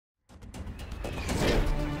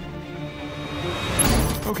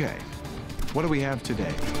Okay, what do we have today?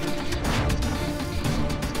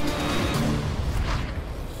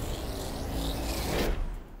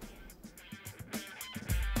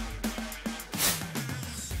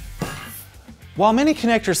 While many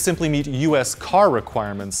connectors simply meet US car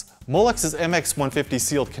requirements, Molex's MX150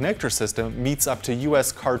 sealed connector system meets up to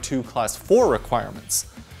US Car 2 Class 4 requirements.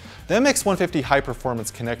 The MX150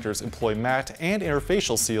 high-performance connectors employ matte and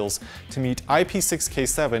interfacial seals to meet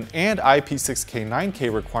IP6K7 and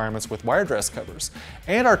IP6K9K requirements with wire dress covers,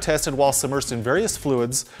 and are tested while submersed in various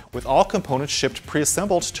fluids, with all components shipped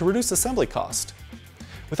pre-assembled to reduce assembly cost.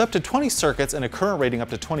 With up to 20 circuits and a current rating up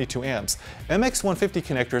to 22 amps, MX150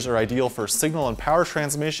 connectors are ideal for signal and power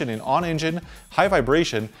transmission in on-engine, high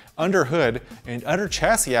vibration, under-hood, and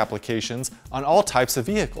under-chassis applications on all types of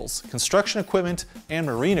vehicles, construction equipment, and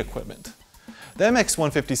marine equipment. The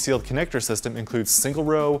MX150 sealed connector system includes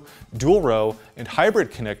single-row, dual-row, and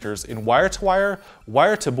hybrid connectors in wire-to-wire,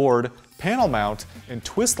 wire-to-board, panel mount, and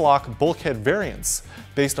twist-lock bulkhead variants,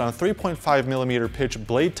 based on a 3.5mm pitch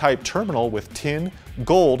blade-type terminal with tin,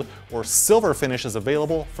 gold, or silver finishes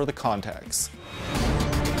available for the contacts.